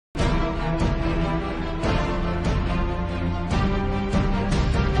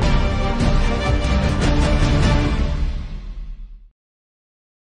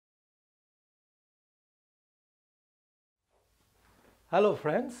Hello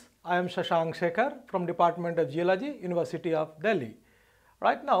friends, I am Shashank Shekhar from Department of Geology, University of Delhi.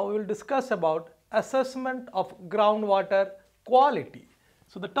 Right now we will discuss about assessment of groundwater quality.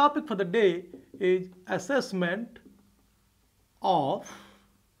 So the topic for the day is assessment of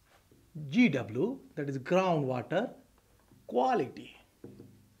GW, that is groundwater quality.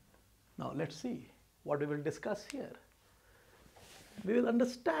 Now let's see what we will discuss here. We will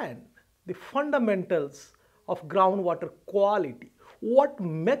understand the fundamentals of groundwater quality. What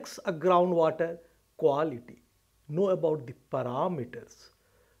makes a groundwater quality? Know about the parameters.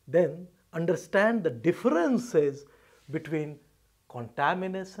 Then understand the differences between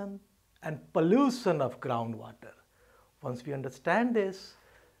contamination and pollution of groundwater. Once we understand this,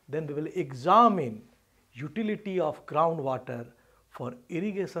 then we will examine utility of groundwater for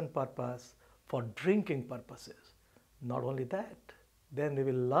irrigation purpose, for drinking purposes. Not only that, then we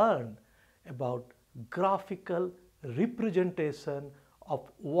will learn about graphical representation of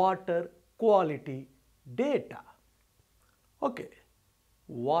water quality data. Okay,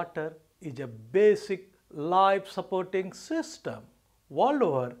 water is a basic life supporting system. World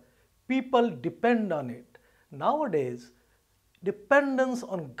over, people depend on it. Nowadays, dependence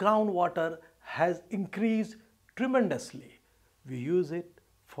on groundwater has increased tremendously. We use it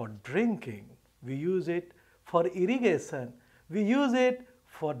for drinking, we use it for irrigation, we use it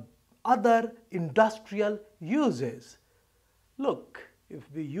for other industrial uses. Look, if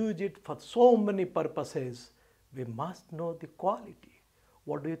we use it for so many purposes, we must know the quality.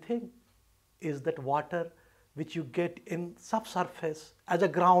 What do you think? Is that water which you get in subsurface as a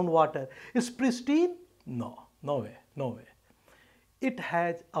groundwater is pristine? No, no way, no way. It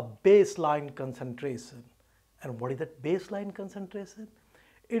has a baseline concentration. And what is that baseline concentration?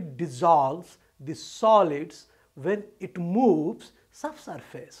 It dissolves the solids when it moves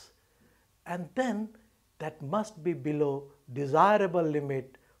subsurface. And then that must be below desirable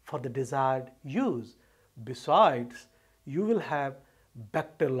limit for the desired use. Besides, you will have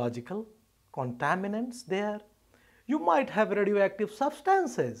bacteriological contaminants there. You might have radioactive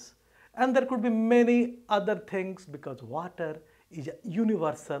substances, and there could be many other things because water is a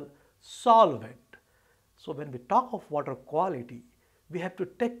universal solvent. So when we talk of water quality, we have to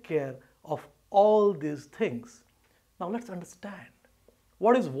take care of all these things. Now let's understand.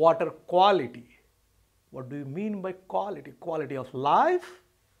 What is water quality? What do you mean by quality? Quality of life?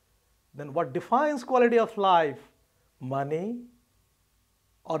 Then what defines quality of life? Money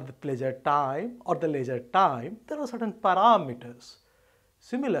or the pleasure time or the leisure time? There are certain parameters.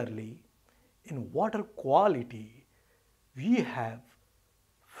 Similarly, in water quality, we have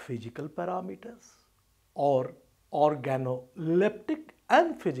physical parameters or organoleptic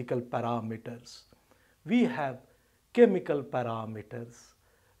and physical parameters. We have chemical parameters,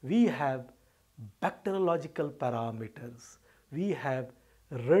 we have bacteriological parameters, we have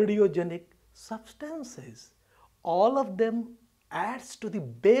radiogenic substances. All of them adds to the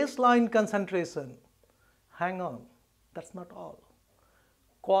baseline concentration. Hang on, that's not all.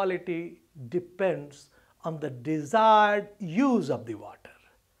 Quality depends on the desired use of the water.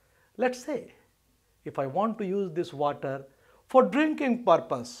 Let's say, if I want to use this water for drinking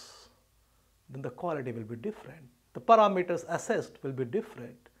purpose, then the quality will be different. The parameters assessed will be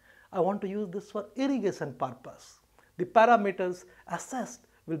different. I want to use this for irrigation purpose. The parameters assessed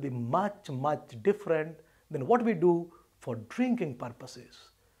will be much different than what we do for drinking purposes.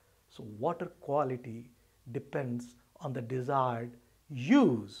 So water quality depends on the desired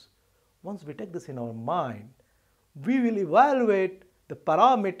use. Once we take this in our mind, we will evaluate the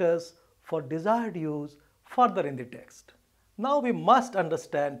parameters for desired use further in the text. Now we must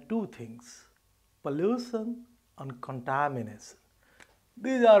understand two things: pollution and contamination.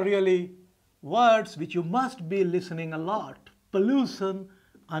 These are really words which you must be listening a lot. Pollution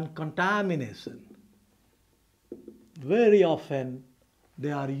and contamination. Very often they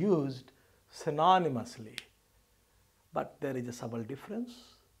are used synonymously, but there is a subtle difference.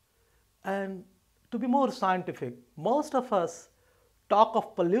 And to be more scientific, most of us talk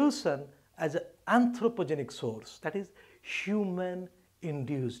of pollution as an anthropogenic source, that is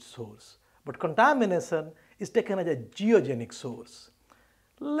human-induced source. But contamination is taken as a geogenic source.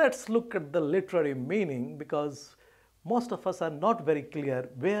 Let's look at the literary meaning because most of us are not very clear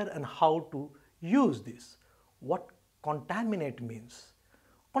where and how to use this. What contaminate means?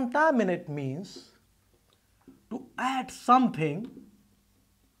 Contaminate means to add something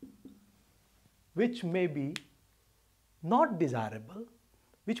which may be not desirable,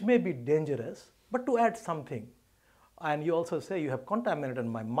 which may be dangerous, but to add something. And you also say, you have contaminated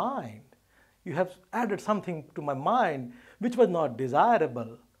my mind. You have added something to my mind which was not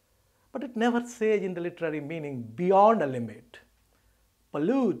desirable. But it never says in the literary meaning beyond a limit.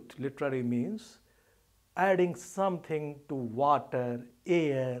 Pollute literally means adding something to water,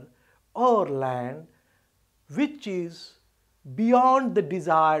 air, or land which is beyond the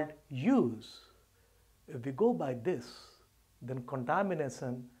desired use. If we go by this, then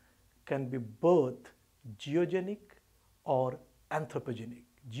contamination can be both geogenic or anthropogenic.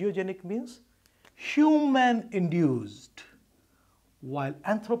 Geogenic means human induced, while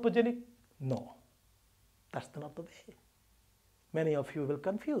anthropogenic, no. That's not the way. Many of you will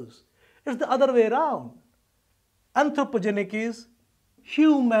confuse. It's the other way around. Anthropogenic is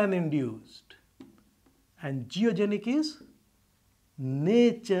human induced and geogenic is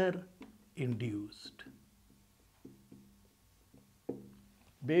nature induced.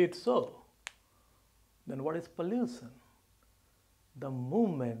 Be it so. Then what is pollution? The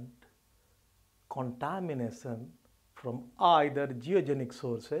movement, contamination from either geogenic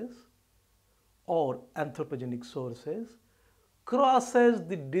sources or anthropogenic sources crosses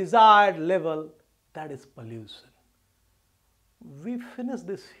the desired level, that is pollution. We finish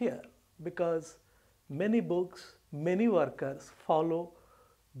this here because many books, many workers follow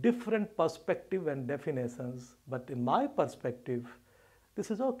different perspective and definitions, but in my perspective,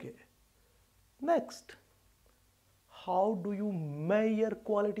 this is okay. Next, how do you measure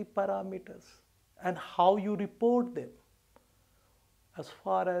quality parameters and how you report them? As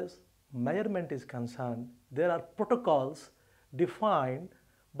far as measurement is concerned, there are protocols defined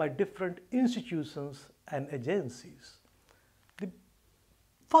by different institutions and agencies. The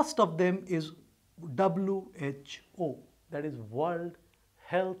first of them is WHO, that is World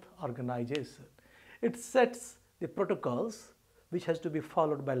Health Organization. It sets the protocols which has to be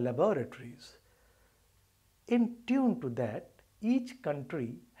followed by laboratories. In tune to that, each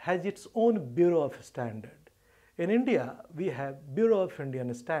country has its own Bureau of Standard. In India, we have Bureau of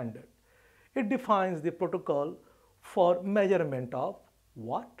Indian Standard. It defines the protocol for measurement of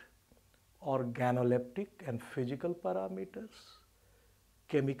what? Organoleptic and physical parameters,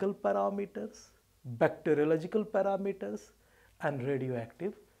 chemical parameters, bacteriological parameters, and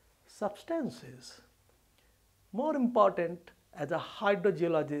radioactive substances. More important, as a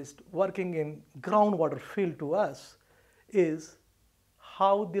hydrogeologist working in groundwater field to us, is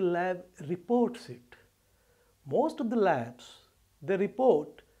how the lab reports it. Most of the labs, they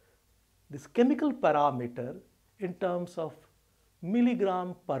report this chemical parameter in terms of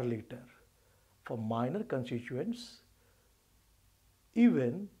milligram per liter. For minor constituents,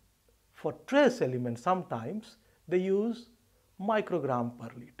 even for trace elements, sometimes they use microgram per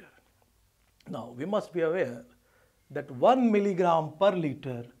liter. Now, we must be aware that 1 milligram per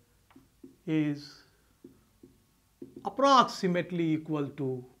liter is approximately equal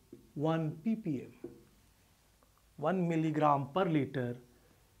to 1 ppm. 1 milligram per liter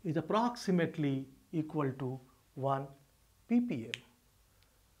is approximately equal to 1 ppm.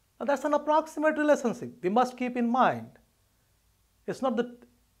 Now, that's an approximate relationship. We must keep in mind. It's not the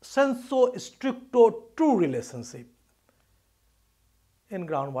sensu stricto true relationship. In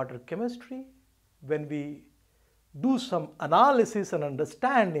groundwater chemistry, when we do some analysis and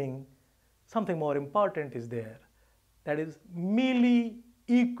understanding, something more important is there. That is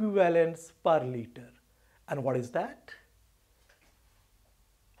milli-equivalents per liter. And what is that?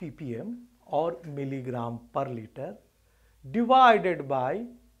 ppm or milligram per liter divided by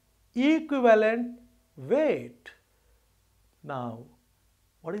equivalent weight. Now,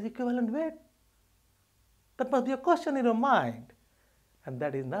 what is equivalent weight? That must be a question in your mind. And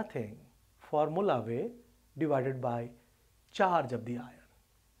that is nothing. Formula way divided by charge of the ion.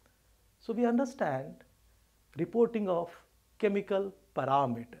 So we understand reporting of chemical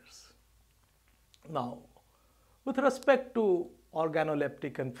parameters. Now, with respect to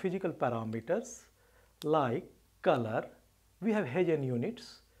organoleptic and physical parameters like color, we have Hagen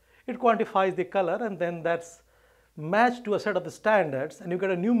units. It quantifies the color and then that's matched to a set of the standards and you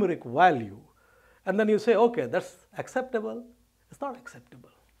get a numeric value. And then you say, okay, that's acceptable. It's not acceptable.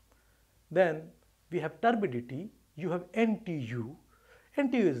 Then we have turbidity, you have NTU.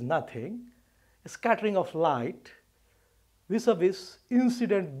 NTU is nothing, a scattering of light vis-a-vis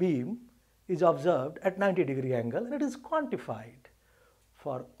incident beam is observed at 90-degree angle and it is quantified.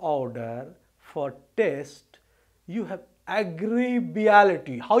 For order, for test, you have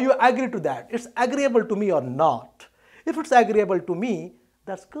agreeability. How you agree to that? It's agreeable to me or not. If it's agreeable to me,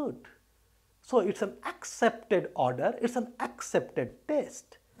 that's good. So it's an accepted order, it's an accepted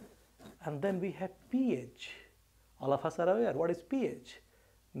test. And then we have pH. All of us are aware, what is pH?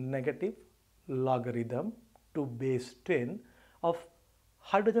 Negative logarithm to base 10 of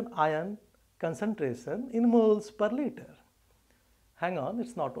hydrogen ion concentration in moles per liter. Hang on,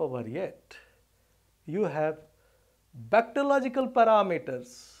 it's not over yet. You have bacteriological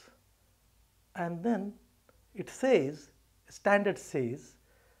parameters, and then it says, standard says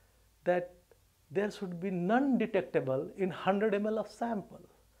that there should be none detectable in 100 ml of sample.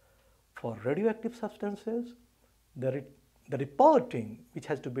 For radioactive substances, the reporting which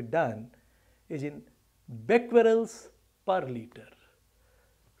has to be done is in becquerels per liter.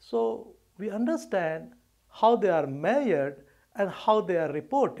 So we understand how they are measured and how they are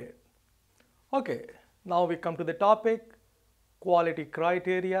reported. Okay, now we come to the topic, quality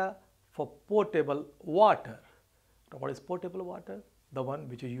criteria for potable water. Now what is potable water? The one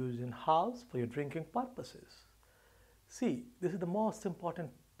which you use in house for your drinking purposes. See, this is the most important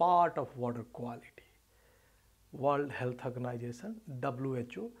part of water quality. World Health Organization,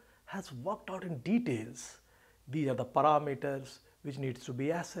 WHO, has worked out in details. These are the parameters which needs to be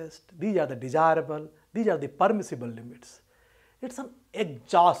assessed. These are the desirable, these are the permissible limits. It's an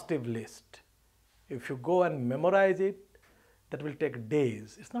exhaustive list. If you go and memorize it, that will take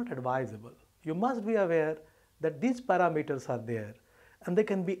days. It's not advisable. You must be aware that these parameters are there and they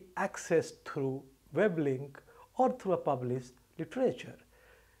can be accessed through web link or through a published literature.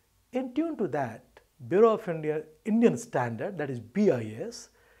 In tune to that, Bureau of Indian Standard, that is BIS,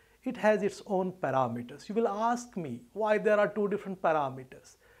 it has its own parameters. You will ask me why there are two different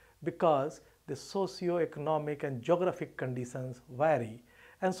parameters. Because the socio-economic and geographic conditions vary,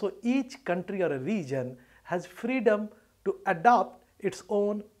 and so each country or a region has freedom to adopt its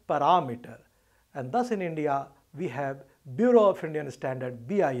own parameter. And thus in India, we have Bureau of Indian Standard,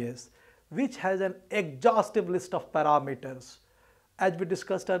 BIS, which has an exhaustive list of parameters. As we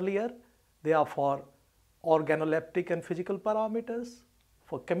discussed earlier, they are for organoleptic and physical parameters,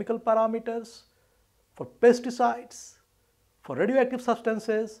 for chemical parameters, for pesticides, for radioactive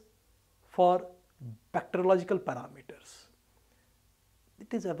substances, for bacteriological parameters.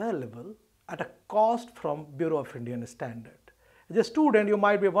 It is available at a cost from Bureau of Indian Standard. As a student, you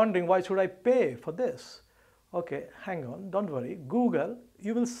might be wondering, why should I pay for this? Okay, hang on, don't worry. Google,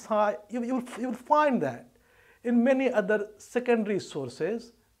 you will find that in many other secondary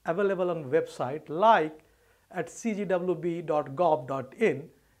sources available on website like at cgwb.gov.in,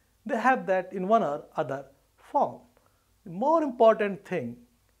 they have that in one or other form. The more important thing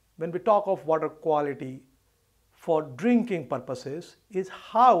when we talk of water quality for drinking purposes is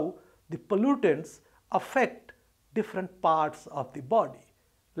how the pollutants affect different parts of the body.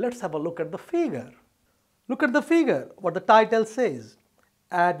 Let's have a look at the figure. Look at the figure, what the title says.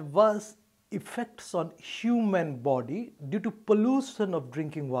 Adverse effects on human body due to pollution of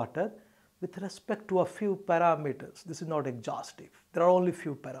drinking water with respect to a few parameters. This is not exhaustive. There are only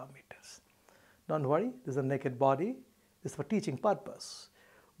few parameters. Don't worry, this is a naked body. This is for teaching purpose.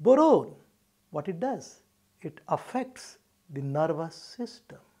 Boron, what it does? It affects the nervous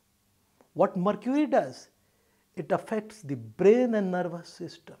system. What mercury does? It affects the brain and nervous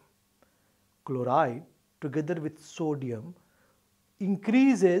system. Chloride, together with sodium,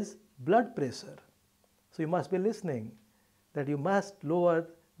 increases blood pressure. So you must be listening that you must lower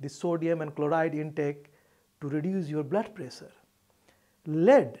the sodium and chloride intake to reduce your blood pressure.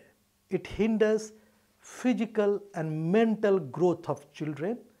 Lead, it hinders physical and mental growth of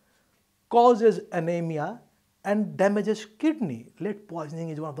children, causes anemia and damages kidney. Lead poisoning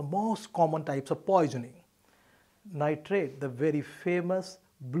is one of the most common types of poisoning. Nitrate, the very famous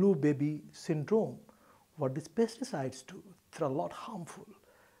blue baby syndrome. What these pesticides do? They're a lot harmful.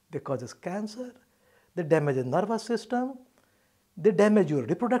 They cause cancer, they damage the nervous system, they damage your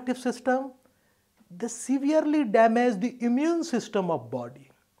reproductive system, they severely damage the immune system of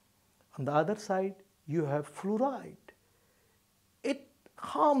body. On the other side, you have fluoride. It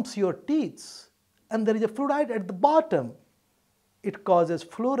harms your teeth, and there is a fluoride at the bottom. It causes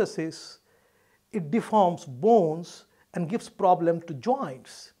fluorosis, it deforms bones and gives problem to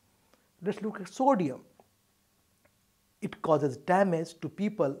joints. Let's look at sodium. It causes damage to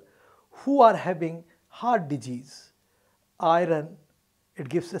people who are having heart disease. Iron, it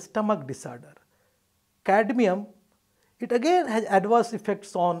gives a stomach disorder. Cadmium, it again has adverse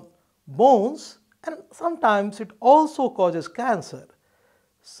effects on bones and sometimes it also causes cancer.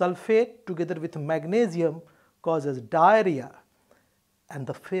 Sulfate together with magnesium causes diarrhea. And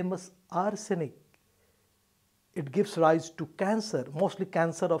the famous arsenic, it gives rise to cancer, mostly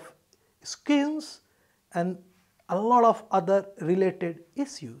cancer of skins and a lot of other related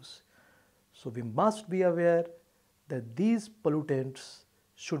issues. So we must be aware that these pollutants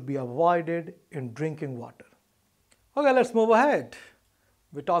should be avoided in drinking water. Okay, let's move ahead.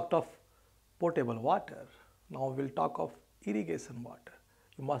 We talked of potable water. Now we'll talk of irrigation water.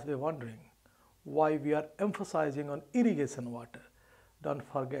 You must be wondering why we are emphasizing on irrigation water. Don't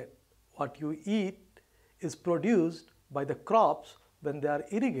forget, what you eat is produced by the crops when they are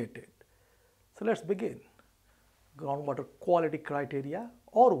irrigated. So let's begin. Groundwater quality criteria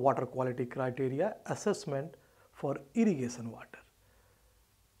or water quality criteria assessment for irrigation water.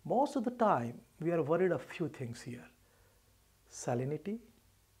 Most of the time we are worried of few things here: salinity,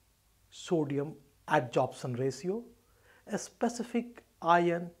 sodium adsorption ratio, a specific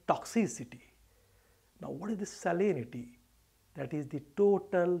ion toxicity. Now what is the salinity? That is the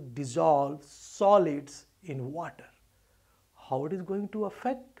total dissolved solids in water. How it is going to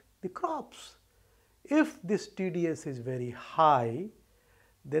affect the crops? If this TDS is very high,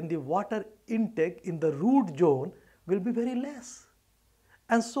 then the water intake in the root zone will be very less.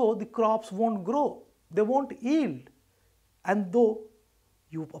 And so the crops won't grow, they won't yield. And though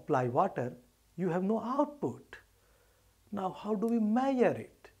you apply water, you have no output. Now how do we measure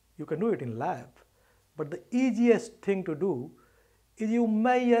it? You can do it in lab, but the easiest thing to do is you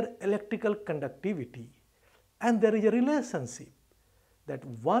measure electrical conductivity, and there is a relationship that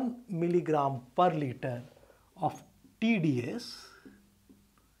 1 milligram per liter of TDS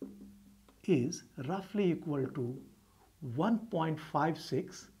is roughly equal to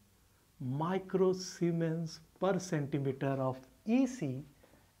 1.56 microsiemens per centimeter of EC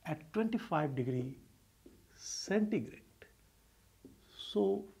at 25 degree centigrade.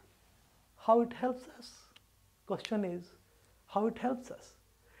 So how it helps us? Question is, how it helps us?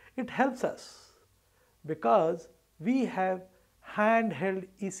 It helps us because we have handheld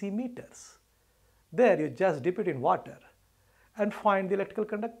EC meters. There you just dip it in water and find the electrical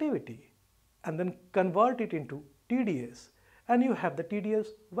conductivity and then convert it into TDS, and you have the TDS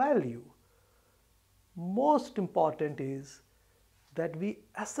value. Most important is that we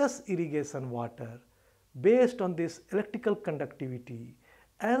assess irrigation water based on this electrical conductivity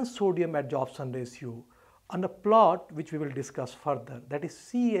and sodium adsorption ratio on a plot which we will discuss further, that is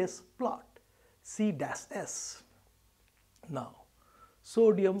CS plot, C-S. Now,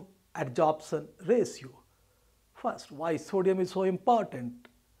 sodium adsorption ratio. First, why sodium is so important?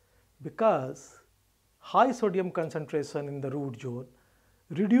 Because high sodium concentration in the root zone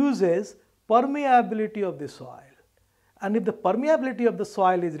reduces permeability of the soil. And if the permeability of the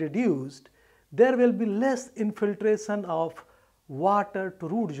soil is reduced, there will be less infiltration of water to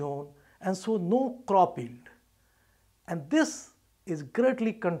root zone, and so no crop yield. And this is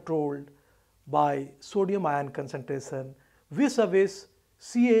greatly controlled by sodium ion concentration vis-a-vis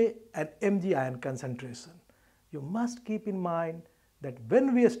Ca and Mg ion concentration. You must keep in mind that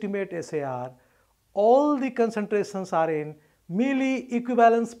when we estimate SAR, all the concentrations are in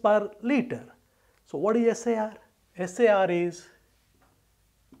milli-equivalents per liter. So what is SAR? SAR is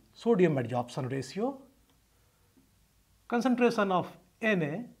sodium adsorption ratio, concentration of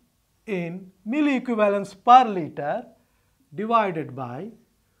Na in milli-equivalents per liter divided by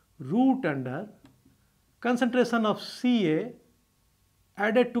root under concentration of Ca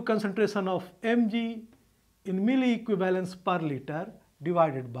added to concentration of Mg in milli-equivalents per liter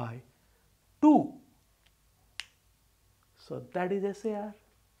divided by 2. So that is SAR.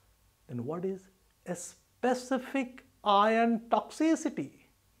 Then what is a specific ion toxicity?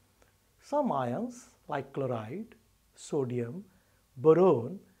 Some ions like chloride, sodium,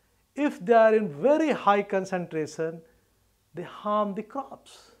 boron, if they are in very high concentration, they harm the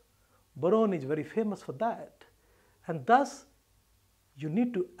crops. Boron is very famous for that. And thus, you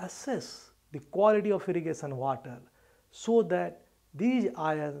need to assess the quality of irrigation water so that these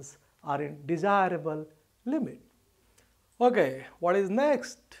ions are in desirable limit. Okay, what is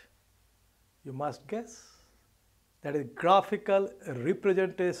next? You must guess. That is graphical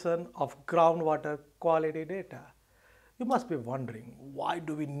representation of groundwater quality data. You must be wondering, why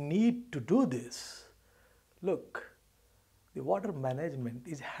do we need to do this? Look, the water management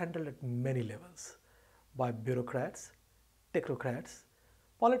is handled at many levels by bureaucrats, technocrats,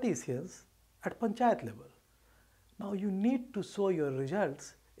 politicians at panchayat level. Now you need to show your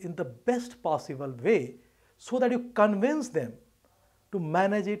results in the best possible way so that you convince them to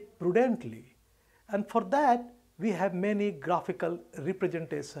manage it prudently. And for that, we have many graphical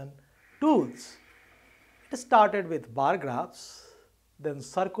representation tools. It started with bar graphs, then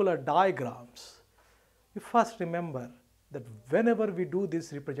circular diagrams. You first remember that whenever we do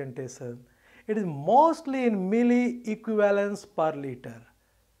this representation, it is mostly in milli-equivalents per liter.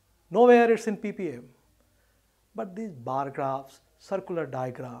 Nowhere it's in ppm. But these bar graphs, circular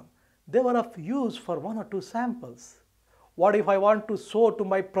diagram, they were of use for 1 or 2 samples. What if I want to show to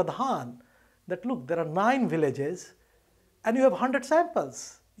my Pradhan that look, there are 9 villages and you have 100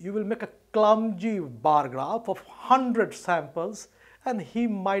 samples. You will make a clumsy bar graph of 100 samples and he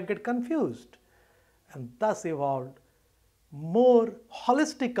might get confused. And thus evolved more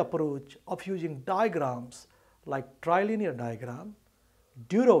holistic approach of using diagrams like trilinear diagram,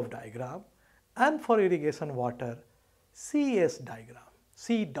 Durov diagram, and for irrigation water, CS diagram,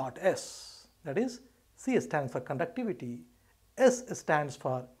 C.S. That is, C stands for conductivity, S stands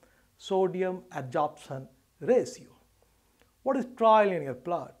for sodium adsorption ratio. What is trilinear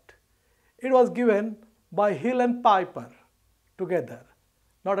plot? It was given by Hill and Piper together.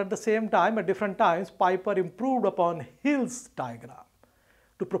 Not at the same time, at different times, Piper improved upon Hill's diagram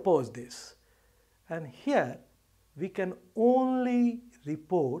to propose this. And here we can only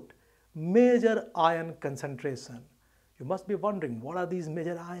report major ion concentration. You must be wondering, what are these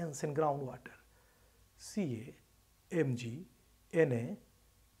major ions in groundwater? Ca, Mg, Na,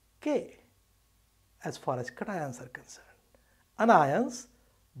 K, as far as cations are concerned. Anions,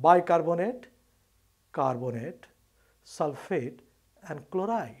 bicarbonate, carbonate, sulfate, and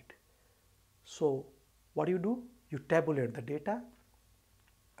chloride. So what do? You tabulate the data,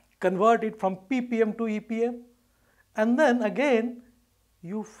 convert it from ppm to EPM, and then again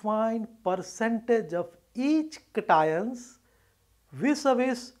you find percentage of each cations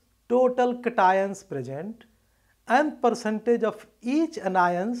vis-a-vis total cations present and percentage of each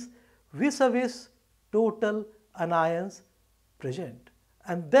anions vis-a-vis total anions present,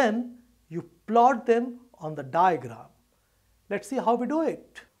 and then you plot them on the diagram. Let's see how we do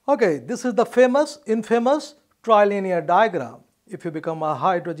it. Okay, this is the infamous trilinear diagram. If you become a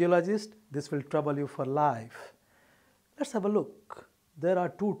hydrogeologist, this will trouble you for life. Let's have a look. There are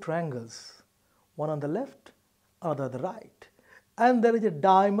two triangles, one on the left, another on the right, and there is a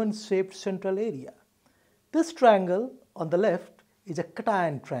diamond-shaped central area. This triangle on the left is a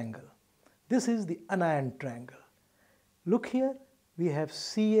cation triangle. This is the anion triangle. Look here, we have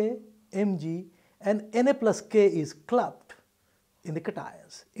Ca, Mg, and Na plus K is clubbed in the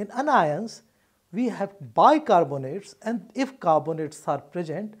cations. In anions, we have bicarbonates, and if carbonates are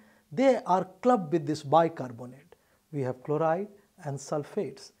present, they are clubbed with this bicarbonate. We have chloride and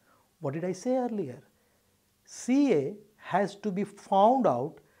sulfates. What did I say earlier? Ca has to be found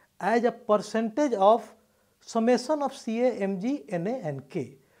out as a percentage of summation of Ca, Mg, Na and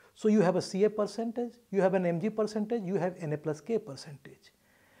K. So you have a Ca percentage, you have an Mg percentage, you have Na plus K percentage.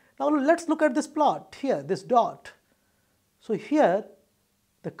 Now let's look at this plot here, this dot. So here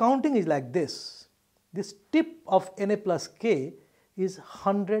the counting is like this. This tip of Na plus K is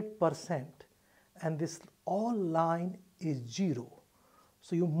 100% and this all line is 0.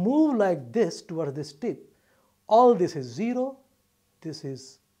 So you move like this towards this tip. All this is 0, this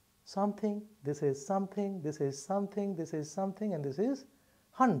is something, this is something, this is something, this is something, and this is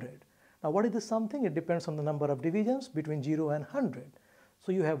 100. Now what is this something? It depends on the number of divisions between 0 and 100.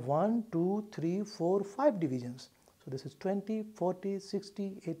 So you have 1, 2, 3, 4, 5 divisions. So this is 20, 40,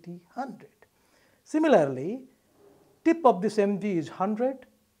 60, 80, 100. Similarly, tip of this Mg is 100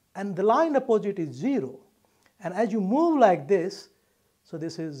 and the line opposite is 0. And as you move like this, so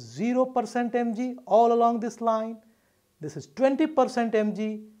this is 0% Mg all along this line, this is 20%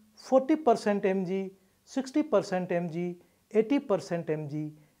 Mg, 40% Mg, 60% Mg, 80%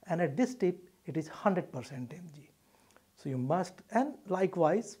 Mg, and at this tip it is 100% Mg. So you must, and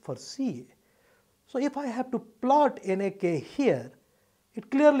likewise for Ca. So if I have to plot NaK here,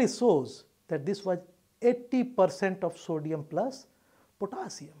 it clearly shows that this was 80% of sodium plus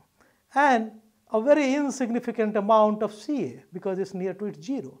potassium and a very insignificant amount of Ca because it's near to its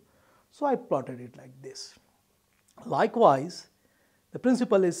 0. So I plotted it like this. Likewise, the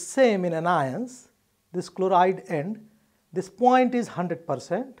principle is same in anions. This chloride end, this point is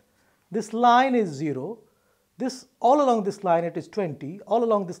 100%, this line is 0, this all along this line it is 20, all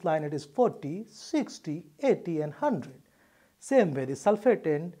along this line it is 40, 60, 80 and 100. Same way the sulfate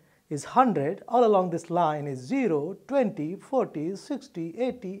end is 100, all along this line is 0, 20, 40, 60,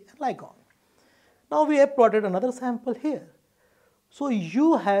 80 and like on. Now we have plotted another sample here. So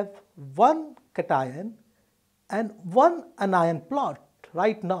you have one cation and one anion plot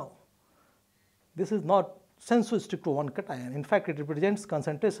right now. This is not sensu stricto one cation. In fact, it represents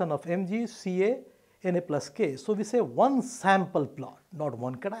concentration of Mg, Ca, Na plus K. So we say one sample plot, not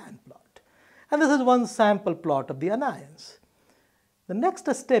one cation plot. And this is one sample plot of the anions. The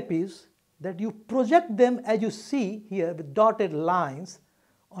next step is that you project them as you see here with dotted lines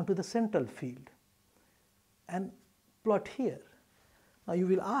onto the central field and plot here. Now you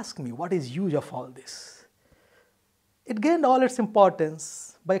will ask me, what is use of all this? It gained all its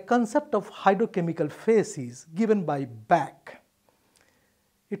importance by a concept of hydrochemical phases given by Back.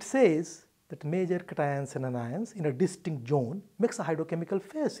 It says that major cations and anions in a distinct zone makes a hydrochemical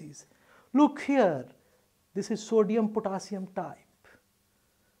phases. Look here, this is sodium-potassium type.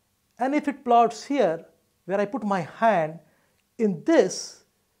 And if it plots here, where I put my hand, In this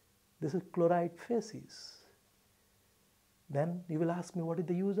is chloride facies. Then you will ask me, what is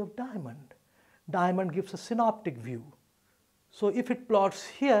the use of diamond? Diamond gives a synoptic view. So if it plots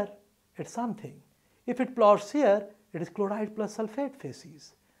here, it's something. If it plots here, it is chloride plus sulfate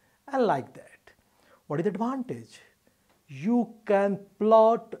facies. And like that. What is the advantage? You can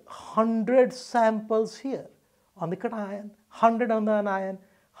plot 100 samples here on the cation, 100 on the anion,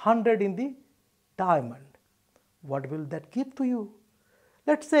 100 in the diamond. What will that give to you?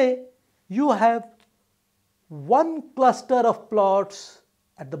 Let's say you have one cluster of plots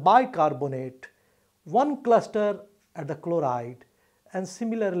at the bicarbonate, one cluster at the chloride, and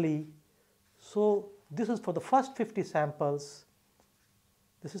similarly, so this is for the first 50 samples,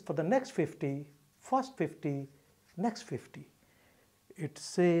 this is for the next 50, first 50, next 50. It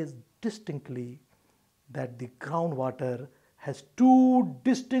says distinctly that the groundwater has two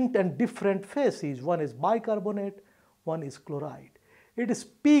distinct and different phases. One is bicarbonate, one is chloride. It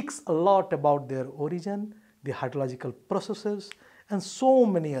speaks a lot about their origin, the hydrological processes, and so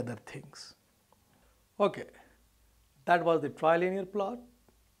many other things. Okay, that was the trilinear plot,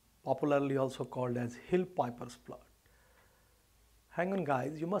 popularly also called as Hill-Piper's plot. Hang on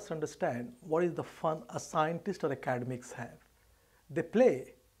guys, you must understand what is the fun a scientist or academics have. They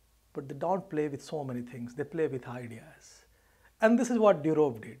play, but they don't play with so many things, they play with ideas. And this is what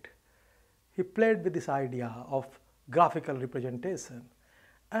Durov did. He played with this idea of graphical representation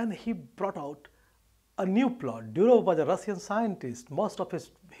and he brought out a new plot. Durov was a Russian scientist. Most of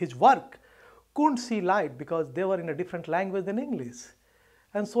his work couldn't see light because they were in a different language than English.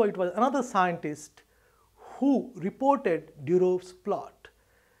 And so it was another scientist who reported Durov's plot.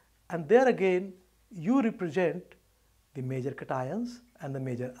 And there again, you represent the major cations and the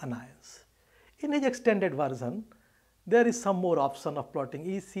major anions. In his extended version, there is some more option of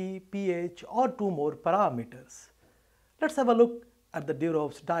plotting EC, pH, or two more parameters. Let's have a look at the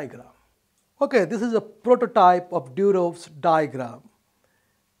Durov's diagram. Okay, this is a prototype of Durov's diagram.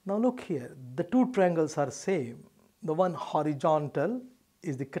 Now look here, the two triangles are same. The one horizontal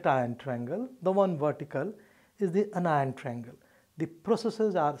is the cation triangle, the one vertical is the anion triangle. The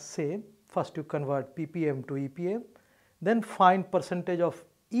processes are same. First you convert ppm to EPM, then find percentage of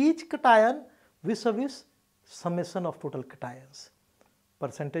each cation vis-a-vis summation of total cations.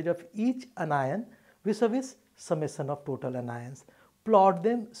 Percentage of each anion vis-a-vis summation of total anions. Plot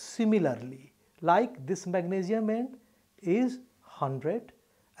them similarly, like this magnesium end is 100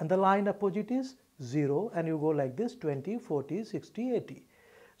 and the line opposite is 0, and you go like this 20, 40, 60, 80.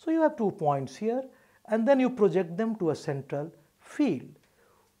 So you have 2 points here and then you project them to a central field.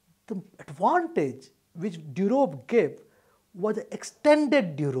 The advantage which Durov gave was the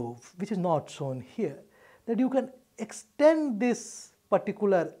extended Durov, which is not shown here, that you can extend this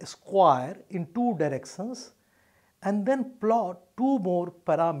particular square in two directions and then plot two more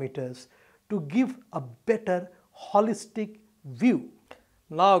parameters to give a better holistic view.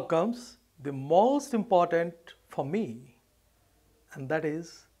 Now comes the most important for me, and that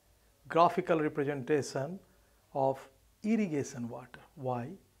is graphical representation of irrigation water. Why?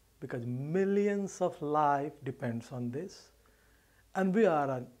 Because millions of life depends on this, and we are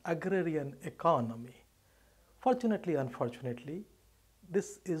an agrarian economy. Fortunately, unfortunately,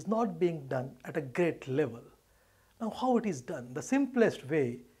 this is not being done at a great level. Now how it is done? The simplest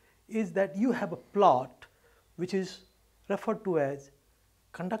way is that you have a plot which is referred to as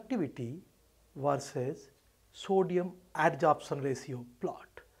conductivity versus sodium adsorption ratio plot.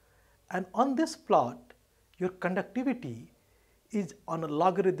 And on this plot, your conductivity is on a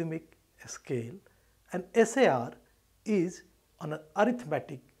logarithmic scale and SAR is on an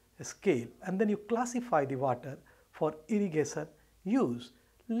arithmetic scale, and then you classify the water for irrigation use.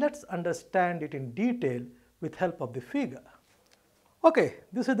 Let's understand it in detail with help of the figure. Okay,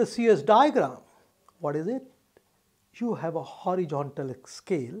 this is the CS diagram. What is it? You have a horizontal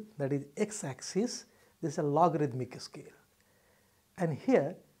scale, that is x-axis. This is a logarithmic scale. And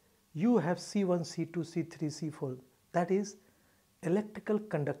here you have C1, C2, C3, C4. That is electrical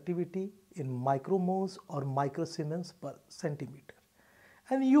conductivity in micromoles or microsiemens per centimeter.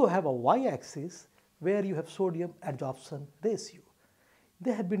 And you have a y-axis where you have sodium adsorption ratio.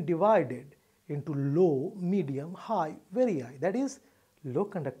 They have been divided into low, medium, high, very high. That is low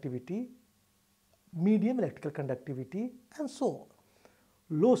conductivity, medium electrical conductivity, and so on.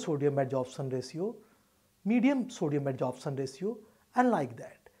 Low sodium adsorption ratio, medium sodium adsorption ratio, and like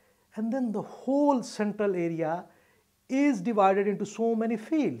that. And then the whole central area is divided into so many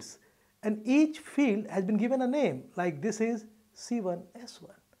fields, and each field has been given a name, like this is C1, S1.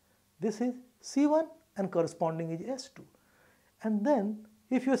 This is C1 and corresponding is S2. And then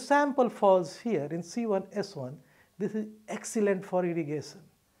if your sample falls here in C1, S1, this is excellent for irrigation.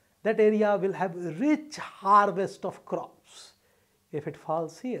 That area will have a rich harvest of crops. If it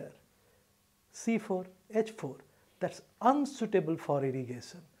falls here, C4, H4, that's unsuitable for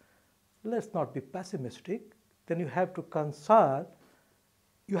irrigation. Let's not be pessimistic. Then you have to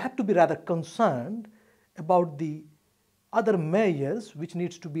be rather concerned about the other measures which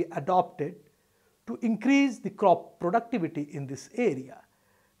needs to be adopted to increase the crop productivity in this area.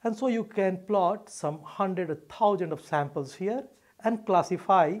 And so you can plot some 100 or 1000 of samples here and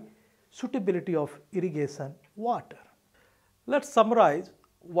classify suitability of irrigation water. Let's summarize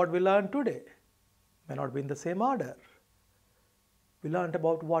what we learned today. May not be in the same order. We learned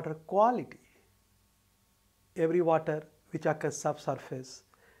about water quality. Every water which occurs subsurface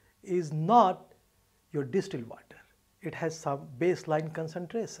is not your distilled water. It has some baseline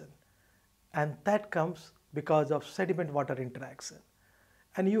concentration, and that comes because of sediment water interaction,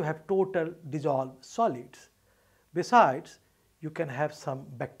 and you have total dissolved solids. Besides, you can have some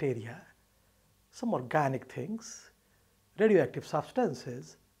bacteria, some organic things, radioactive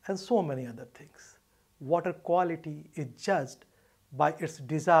substances, and so many other things. Water quality is judged by its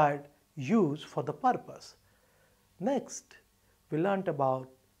desired use for the purpose. Next, we learnt about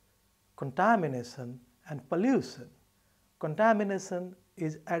contamination and pollution. Contamination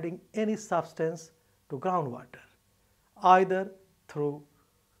is adding any substance to groundwater, either through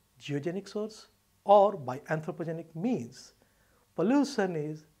geogenic source or by anthropogenic means. Pollution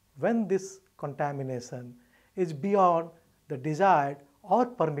is when this contamination is beyond the desired or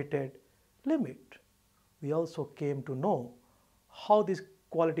permitted limit. We also came to know how these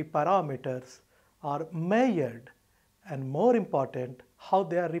quality parameters are measured, and more important, how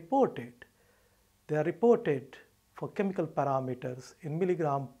they are reported. They are reported for chemical parameters in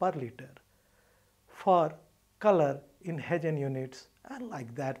milligram per liter, for color in Hagen units, and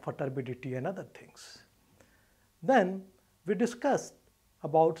like that for turbidity and other things. Then we discussed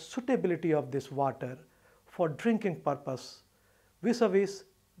about suitability of this water for drinking purpose vis-a-vis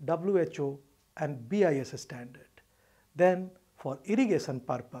WHO and BIS standard. Then for irrigation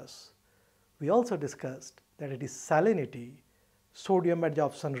purpose, we also discussed that it is salinity, sodium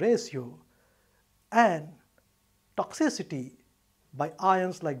adsorption ratio, and toxicity by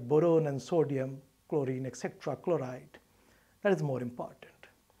ions like boron and sodium, chlorine, etc., chloride. That is more important.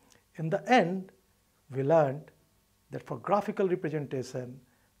 In the end, we learned that for graphical representation,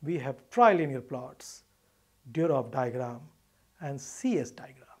 we have trilinear plots, Durov diagram, and CS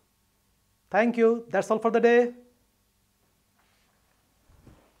diagram. Thank you. That's all for the day.